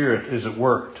the Spirit is at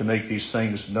work to make these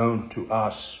things known to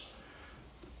us.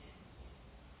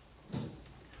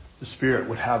 The Spirit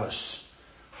would have us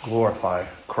glorify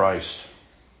Christ.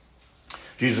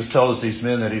 Jesus tells these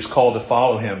men that he's called to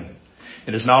follow him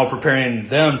and is now preparing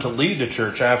them to lead the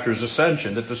church after his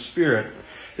ascension, that the Spirit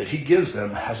that he gives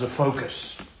them has a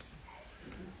focus.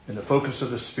 And the focus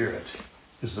of the Spirit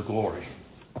is the glory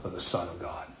of the Son of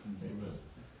God. Amen.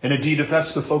 And indeed, if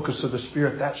that's the focus of the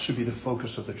Spirit, that should be the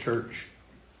focus of the church.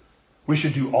 We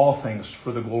should do all things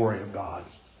for the glory of God.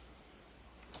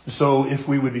 So if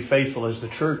we would be faithful as the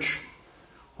church,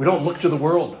 we don't look to the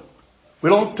world.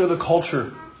 We don't look to the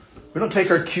culture. We don't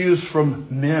take our cues from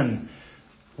men.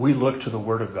 We look to the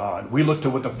Word of God. We look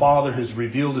to what the Father has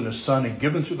revealed in His Son and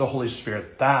given through the Holy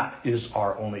Spirit. That is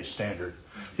our only standard.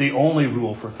 The only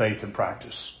rule for faith and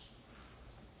practice.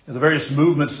 The various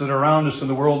movements that are around us in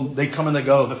the world, they come and they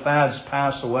go. The fads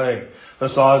pass away.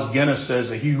 Thus Os Guinness says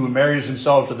that he who marries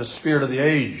himself to the spirit of the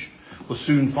age will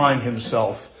soon find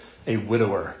himself a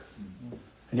widower.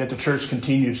 And yet the church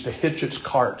continues to hitch its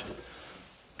cart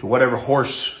to whatever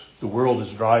horse the world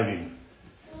is driving.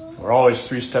 We're always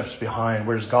 3 steps behind,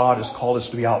 whereas God has called us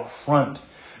to be out front,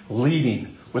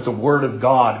 leading with the Word of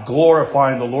God,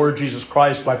 glorifying the Lord Jesus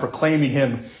Christ by proclaiming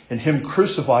Him and Him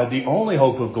crucified, the only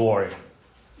hope of glory.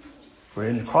 For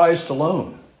in Christ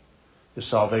alone is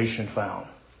salvation found.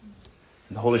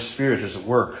 And the Holy Spirit is at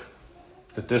work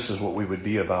that this is what we would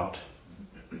be about.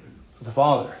 The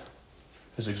Father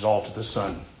has exalted the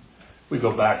Son. We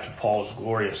go back to Paul's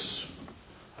glorious,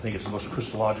 I think it's the most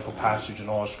Christological passage in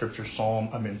all of Scripture,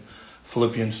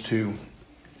 Philippians 2,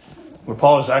 where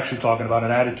Paul is actually talking about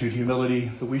an attitude, humility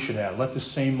that we should have. Let the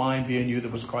same mind be in you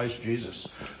that was Christ Jesus.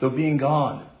 Though being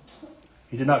God,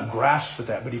 He did not grasp at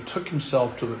that, but he took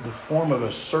himself to the form of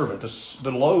a servant.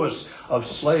 The lowest of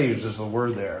slaves is the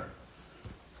word there.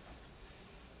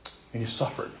 And he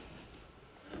suffered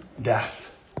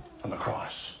death on the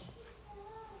cross.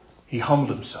 He humbled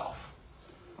himself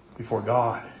before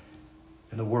God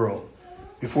and the world,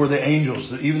 before the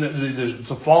angels, even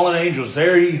the fallen angels.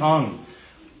 There he hung.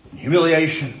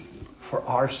 Humiliation for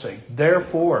our sake.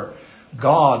 Therefore,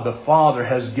 God the Father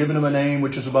has given him a name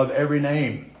which is above every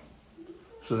name,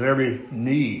 so that every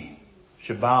knee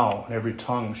should bow and every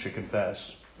tongue should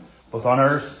confess, both on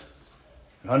earth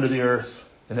and under the earth,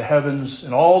 in the heavens,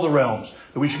 in all the realms,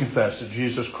 that we should confess that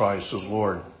Jesus Christ is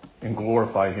Lord and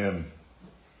glorify him.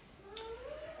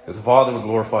 If the Father would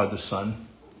glorify the Son,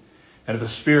 and if the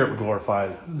Spirit would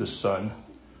glorify the Son,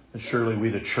 then surely we,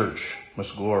 the church,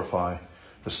 must glorify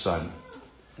the Son.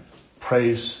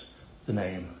 Praise the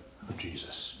name of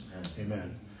Jesus.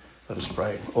 Amen. Let us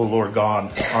pray. O Lord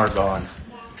God, our God,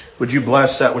 would you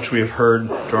bless that which we have heard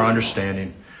to our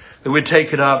understanding, that we'd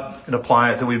take it up and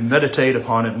apply it, that we'd meditate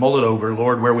upon it, mull it over,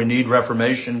 Lord, where we need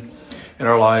reformation in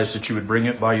our lives, that you would bring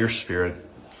it by your Spirit,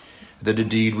 that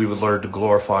indeed we would learn to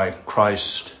glorify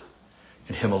Christ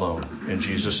and him alone. In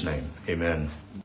Jesus' name, amen.